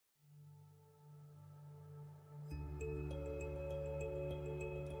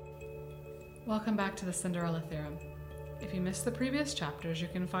Welcome back to the Cinderella Theorem. If you missed the previous chapters, you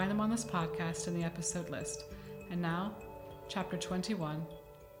can find them on this podcast in the episode list. And now, Chapter 21,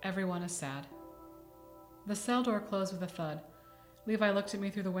 Everyone is Sad. The cell door closed with a thud. Levi looked at me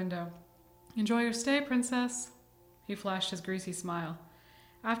through the window. "Enjoy your stay, princess." He flashed his greasy smile.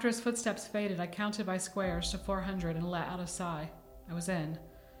 After his footsteps faded, I counted by squares to 400 and let out a sigh. I was in.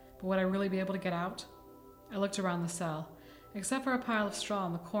 But would I really be able to get out? I looked around the cell. Except for a pile of straw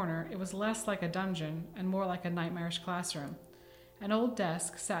in the corner, it was less like a dungeon and more like a nightmarish classroom. An old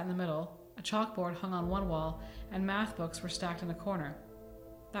desk sat in the middle, a chalkboard hung on one wall, and math books were stacked in the corner.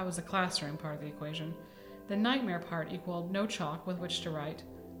 That was the classroom part of the equation. The nightmare part equaled no chalk with which to write.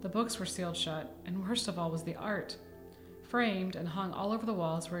 The books were sealed shut, and worst of all was the art. Framed and hung all over the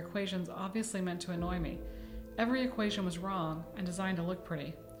walls were equations obviously meant to annoy me. Every equation was wrong and designed to look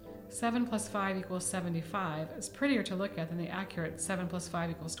pretty. 7 plus 5 equals 75 is prettier to look at than the accurate 7 plus 5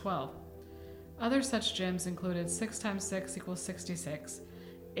 equals 12. Other such gems included 6 times 6 equals 66,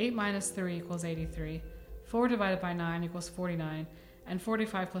 8 minus 3 equals 83, 4 divided by 9 equals 49, and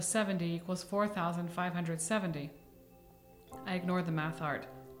 45 plus 70 equals 4,570. I ignored the math art.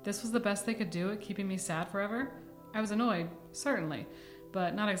 This was the best they could do at keeping me sad forever? I was annoyed, certainly,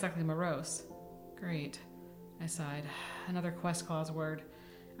 but not exactly morose. Great, I sighed. Another quest clause word.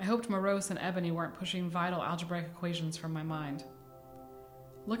 I hoped Morose and Ebony weren't pushing vital algebraic equations from my mind.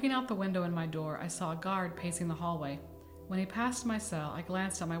 Looking out the window in my door, I saw a guard pacing the hallway. When he passed my cell, I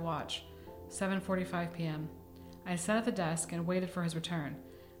glanced at my watch. 7:45 p.m. I sat at the desk and waited for his return.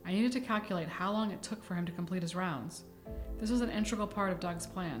 I needed to calculate how long it took for him to complete his rounds. This was an integral part of Doug's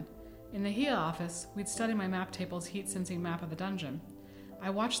plan. In the HIA office, we'd studied my map table's heat-sensing map of the dungeon.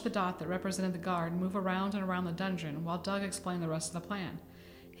 I watched the dot that represented the guard move around and around the dungeon while Doug explained the rest of the plan.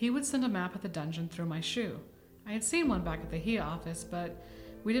 He would send a map of the dungeon through my shoe. I had seen one back at the HIA office, but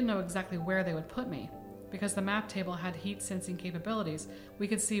we didn't know exactly where they would put me. Because the map table had heat-sensing capabilities, we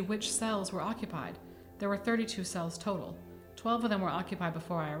could see which cells were occupied. There were 32 cells total. 12 of them were occupied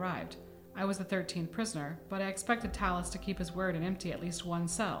before I arrived. I was the 13th prisoner, but I expected Talus to keep his word and empty at least one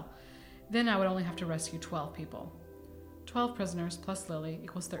cell. Then I would only have to rescue 12 people. 12 prisoners plus Lily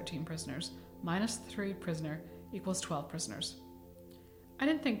equals 13 prisoners, minus 3 prisoner equals 12 prisoners. I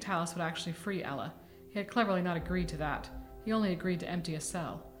didn't think Talus would actually free Ella. He had cleverly not agreed to that. He only agreed to empty a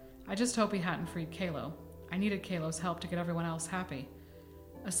cell. I just hope he hadn't freed Kalo. I needed Kalo's help to get everyone else happy.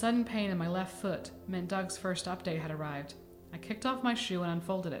 A sudden pain in my left foot meant Doug's first update had arrived. I kicked off my shoe and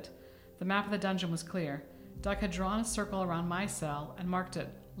unfolded it. The map of the dungeon was clear. Doug had drawn a circle around my cell and marked it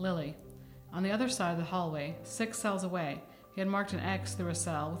Lily. On the other side of the hallway, 6 cells away, he had marked an X through a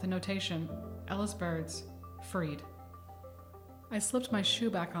cell with the notation, Ella's birds, freed. I slipped my shoe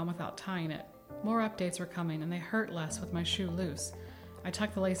back on without tying it. More updates were coming, and they hurt less with my shoe loose. I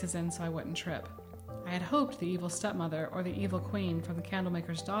tucked the laces in so I wouldn't trip. I had hoped the evil stepmother or the evil queen from the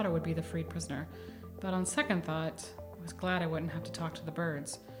candlemaker's daughter would be the freed prisoner, but on second thought, I was glad I wouldn't have to talk to the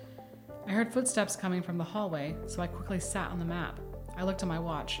birds. I heard footsteps coming from the hallway, so I quickly sat on the map. I looked at my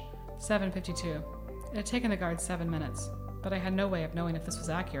watch. 7:52. It had taken the guard 7 minutes, but I had no way of knowing if this was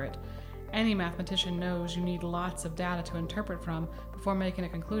accurate. Any mathematician knows you need lots of data to interpret from before making a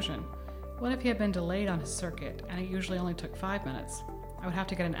conclusion. What if he had been delayed on his circuit, and it usually only took 5 minutes? I would have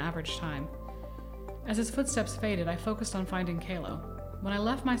to get an average time. As his footsteps faded, I focused on finding Kalo. When I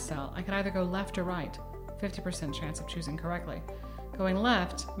left my cell, I could either go left or right, 50% chance of choosing correctly. Going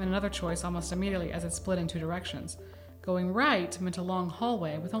left meant another choice almost immediately as it split in 2 directions. Going right meant a long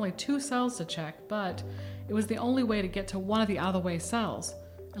hallway with only 2 cells to check, but it was the only way to get to one of the out-of-the-way cells.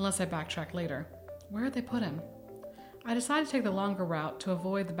 Unless I backtrack later. Where had they put him? I decided to take the longer route to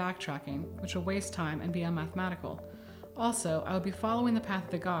avoid the backtracking, which would waste time and be unmathematical. Also, I would be following the path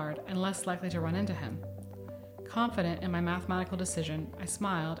of the guard and less likely to run into him. Confident in my mathematical decision, I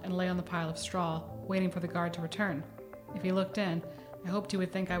smiled and lay on the pile of straw, waiting for the guard to return. If he looked in, I hoped he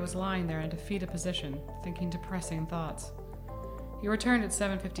would think I was lying there in a defeated position, thinking depressing thoughts. He returned at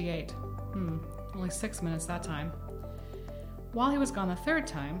 7:58. Only 6 minutes that time. While he was gone the 3rd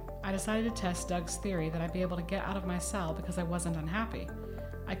time, I decided to test Doug's theory that I'd be able to get out of my cell because I wasn't unhappy.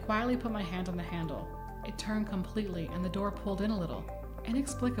 I quietly put my hand on the handle. It turned completely and the door pulled in a little.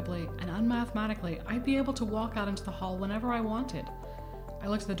 Inexplicably and unmathematically, I'd be able to walk out into the hall whenever I wanted. I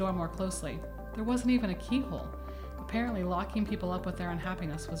looked at the door more closely. There wasn't even a keyhole. Apparently, locking people up with their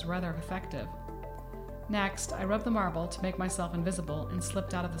unhappiness was rather effective. Next, I rubbed the marble to make myself invisible and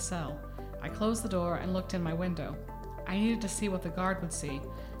slipped out of the cell. I closed the door and looked in my window. I needed to see what the guard would see.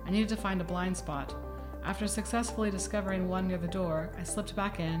 I needed to find a blind spot. After successfully discovering one near the door, I slipped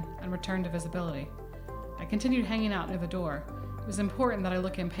back in and returned to visibility. I continued hanging out near the door. It was important that I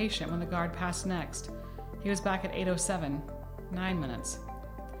look impatient when the guard passed next. He was back at 8:07, 9 minutes.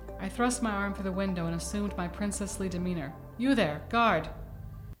 I thrust my arm through the window and assumed my princessly demeanor. "You there, guard!"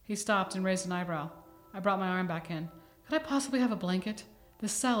 He stopped and raised an eyebrow. I brought my arm back in. "Could I possibly have a blanket?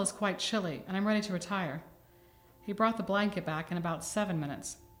 This cell is quite chilly, and I'm ready to retire." He brought the blanket back in about 7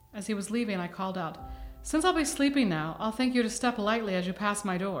 minutes. As he was leaving, I called out, "Since I'll be sleeping now, I'll thank you to step lightly as you pass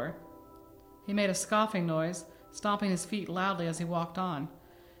my door." He made a scoffing noise, stomping his feet loudly as he walked on.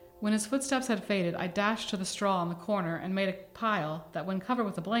 When his footsteps had faded, I dashed to the straw in the corner and made a pile that, when covered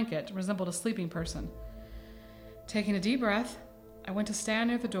with a blanket, resembled a sleeping person. Taking a deep breath, I went to stand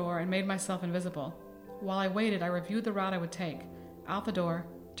near the door and made myself invisible. While I waited, I reviewed the route I would take. Out the door,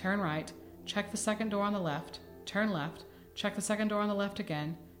 turn right, check the second door on the left, turn left, check the second door on the left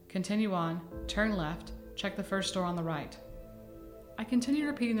again, continue on, turn left, check the first door on the right. I continued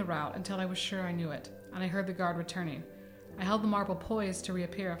repeating the route until I was sure I knew it, and I heard the guard returning. I held the marble poised to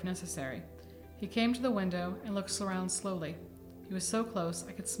reappear if necessary. He came to the window and looked around slowly. He was so close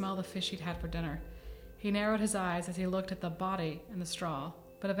I could smell the fish he'd had for dinner. He narrowed his eyes as he looked at the body in the straw,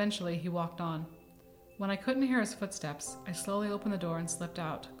 but eventually he walked on. When I couldn't hear his footsteps, I slowly opened the door and slipped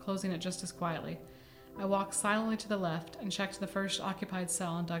out, closing it just as quietly. I walked silently to the left and checked the first occupied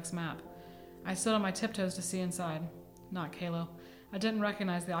cell on Doug's map. I stood on my tiptoes to see inside. Not Kalo. I didn't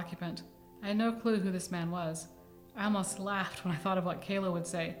recognize the occupant. I had no clue who this man was. I almost laughed when I thought of what Kalo would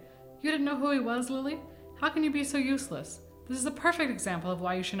say. "You didn't know who he was, Lily? How can you be so useless? This is a perfect example of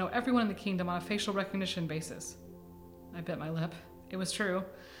why you should know everyone in the kingdom on a facial recognition basis." I bit my lip. It was true.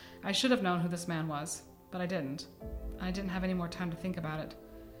 I should have known who this man was, but I didn't. I didn't have any more time to think about it.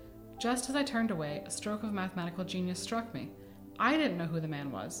 Just as I turned away, a stroke of mathematical genius struck me. I didn't know who the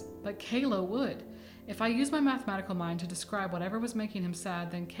man was, but Kalo would. If I used my mathematical mind to describe whatever was making him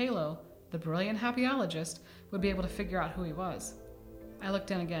sad, then Kalo, the brilliant happyologist, would be able to figure out who he was. I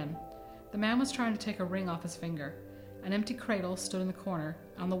looked in again. The man was trying to take a ring off his finger. An empty cradle stood in the corner.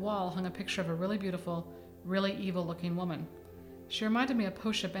 On the wall hung a picture of a really beautiful, really evil-looking woman. She reminded me of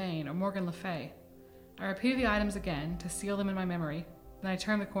Portia Bain or Morgan Le Fay. I repeated the items again to seal them in my memory, then I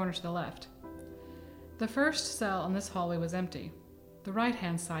turned the corner to the left. The first cell in this hallway was empty. The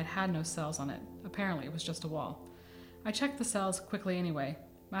right-hand side had no cells on it. Apparently, it was just a wall. I checked the cells quickly anyway.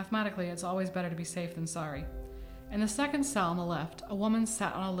 Mathematically, it's always better to be safe than sorry. In the second cell on the left, a woman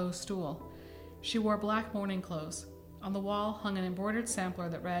sat on a low stool. She wore black mourning clothes. On the wall hung an embroidered sampler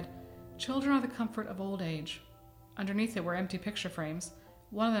that read, "Children are the comfort of old age." Underneath it were empty picture frames.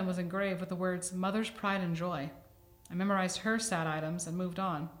 One of them was engraved with the words, "Mother's Pride and Joy." I memorized her sad items and moved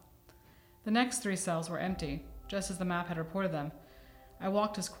on. The next 3 cells were empty, just as the map had reported them. I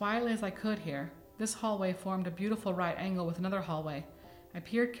walked as quietly as I could here. This hallway formed a beautiful right angle with another hallway. I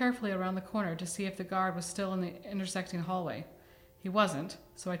peered carefully around the corner to see if the guard was still in the intersecting hallway. He wasn't,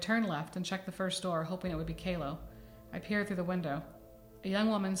 so I turned left and checked the first door, hoping it would be Kalo. I peered through the window. A young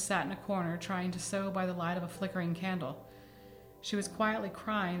woman sat in a corner trying to sew by the light of a flickering candle. She was quietly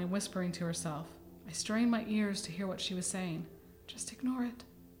crying and whispering to herself. I strained my ears to hear what she was saying. "Just ignore it.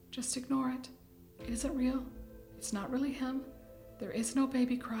 Just ignore it. It isn't real. It's not really him. There is no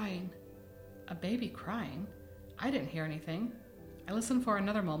baby crying." A baby crying? I didn't hear anything. I listened for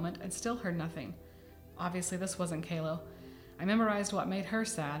another moment and still heard nothing. Obviously, this wasn't Kalo. I memorized what made her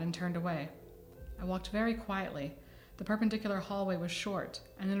sad and turned away. I walked very quietly. The perpendicular hallway was short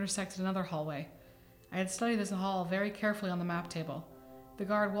and intersected another hallway. I had studied this hall very carefully on the map table. The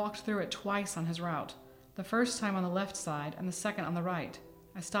guard walked through it twice on his route, the first time on the left side and the second on the right.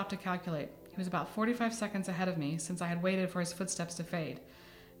 I stopped to calculate. He was about 45 seconds ahead of me since I had waited for his footsteps to fade.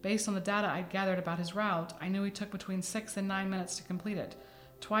 Based on the data I'd gathered about his route, I knew he took between 6 and 9 minutes to complete it.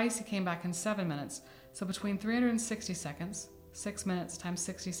 Twice he came back in 7 minutes, so between 360 seconds, 6 minutes times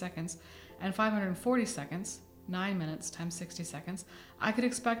 60 seconds, and 540 seconds, 9 minutes times 60 seconds, I could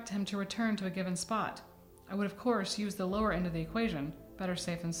expect him to return to a given spot. I would, of course, use the lower end of the equation, better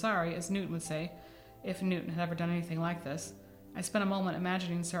safe than sorry, as Newton would say, if Newton had ever done anything like this. I spent a moment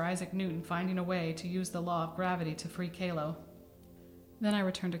imagining Sir Isaac Newton finding a way to use the law of gravity to free Kalo. Then I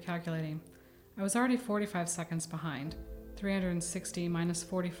returned to calculating. I was already 45 seconds behind. 360 minus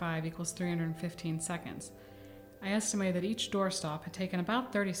 45 equals 315 seconds. I estimated that each doorstop had taken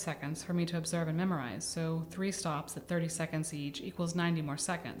about 30 seconds for me to observe and memorize, so 3 stops at 30 seconds each equals 90 more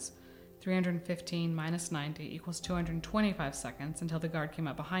seconds. 315 minus 90 equals 225 seconds until the guard came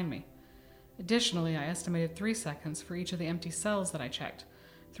up behind me. Additionally, I estimated 3 seconds for each of the empty cells that I checked.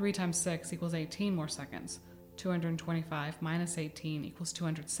 3 times 6 equals 18 more seconds. 225 minus 18 equals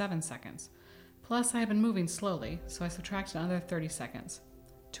 207 seconds. Plus, I had been moving slowly, so I subtracted another 30 seconds.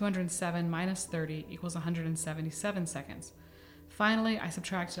 207 minus 30 equals 177 seconds. Finally, I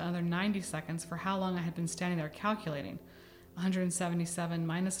subtracted another 90 seconds for how long I had been standing there calculating. 177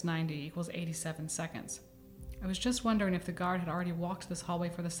 minus 90 equals 87 seconds. I was just wondering if the guard had already walked this hallway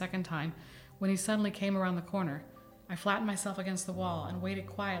for the second time when he suddenly came around the corner. I flattened myself against the wall and waited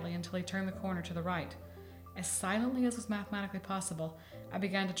quietly until he turned the corner to the right. As silently as was mathematically possible, I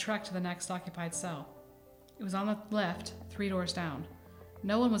began to trek to the next occupied cell. It was on the left, 3 doors down.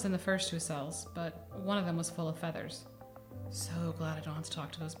 No one was in the first 2 cells, but one of them was full of feathers. So glad I don't have to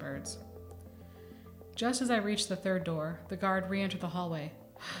talk to those birds. Just as I reached the 3rd door, the guard re-entered the hallway.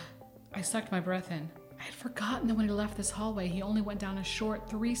 I sucked my breath in. I had forgotten that when he left this hallway, he only went down a short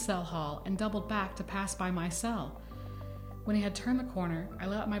 3-cell hall and doubled back to pass by my cell. When he had turned the corner, I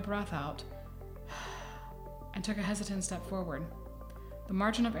let my breath out and took a hesitant step forward. The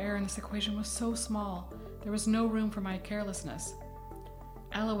margin of error in this equation was so small, there was no room for my carelessness.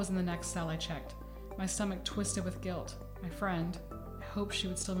 Ella was in the next cell I checked. My stomach twisted with guilt. My friend, I hoped she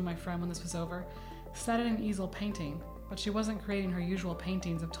would still be my friend when this was over, sat at an easel painting, but she wasn't creating her usual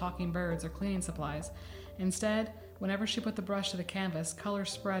paintings of talking birds or cleaning supplies. Instead, whenever she put the brush to the canvas,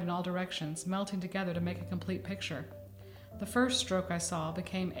 colors spread in all directions, melting together to make a complete picture. The first stroke I saw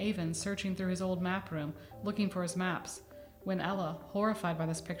became Avon searching through his old map room, looking for his maps. When Ella, horrified by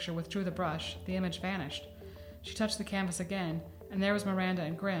this picture, withdrew the brush, the image vanished. She touched the canvas again, and there was Miranda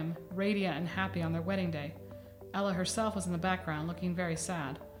and Grimm, radiant and happy on their wedding day. Ella herself was in the background, looking very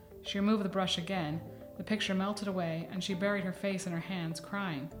sad. She removed the brush again, the picture melted away, and she buried her face in her hands,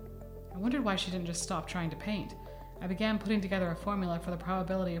 crying. I wondered why she didn't just stop trying to paint. I began putting together a formula for the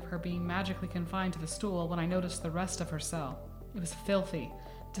probability of her being magically confined to the stool when I noticed the rest of her cell. It was filthy,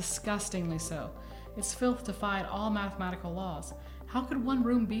 disgustingly so. Its filth defied all mathematical laws. How could one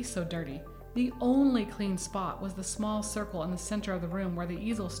room be so dirty? The only clean spot was the small circle in the center of the room where the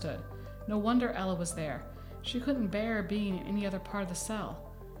easel stood. No wonder Ella was there. She couldn't bear being in any other part of the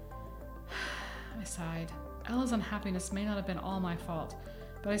cell. I sighed. Ella's unhappiness may not have been all my fault,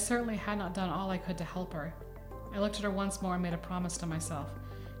 but I certainly had not done all I could to help her. I looked at her once more and made a promise to myself.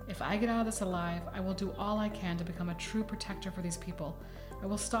 If I get out of this alive, I will do all I can to become a true protector for these people. I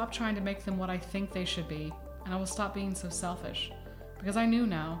will stop trying to make them what I think they should be, and I will stop being so selfish. Because I knew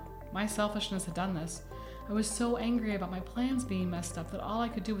now, my selfishness had done this. I was so angry about my plans being messed up that all I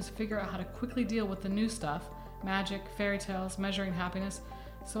could do was figure out how to quickly deal with the new stuff, magic, fairy tales, measuring happiness,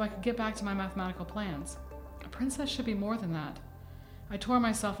 so I could get back to my mathematical plans. A princess should be more than that. I tore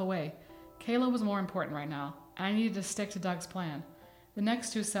myself away. Kayla was more important right now, and I needed to stick to Doug's plan. The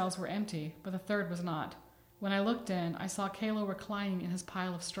next 2 cells were empty, but the 3rd was not. When I looked in, I saw Kayla reclining in his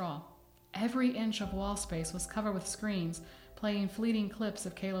pile of straw. Every inch of wall space was covered with screens, playing fleeting clips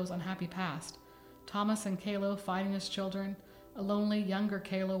of Kalo's unhappy past. Thomas and Kalo fighting as children, a lonely, younger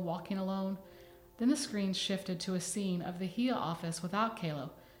Kalo walking alone. Then the screen shifted to a scene of the HIA office without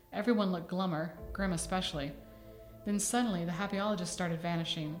Kalo. Everyone looked glummer, Grimm especially. Then suddenly the happyologist started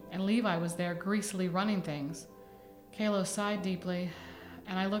vanishing, and Levi was there greasily running things. Kalo sighed deeply,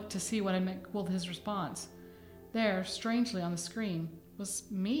 and I looked to see what had equaled his response. There, strangely on the screen,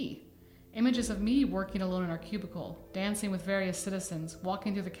 was me. Images of me working alone in our cubicle, dancing with various citizens,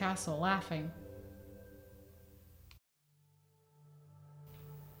 walking through the castle, laughing.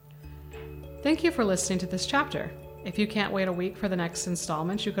 Thank you for listening to this chapter. If you can't wait a week for the next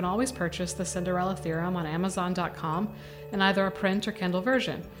installment, you can always purchase the Cinderella Theorem on Amazon.com in either a print or Kindle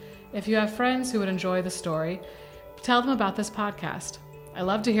version. If you have friends who would enjoy the story, tell them about this podcast. I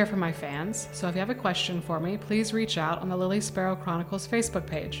love to hear from my fans, so if you have a question for me, please reach out on the Lily Sparrow Chronicles Facebook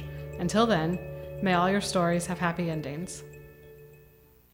page. Until then, may all your stories have happy endings.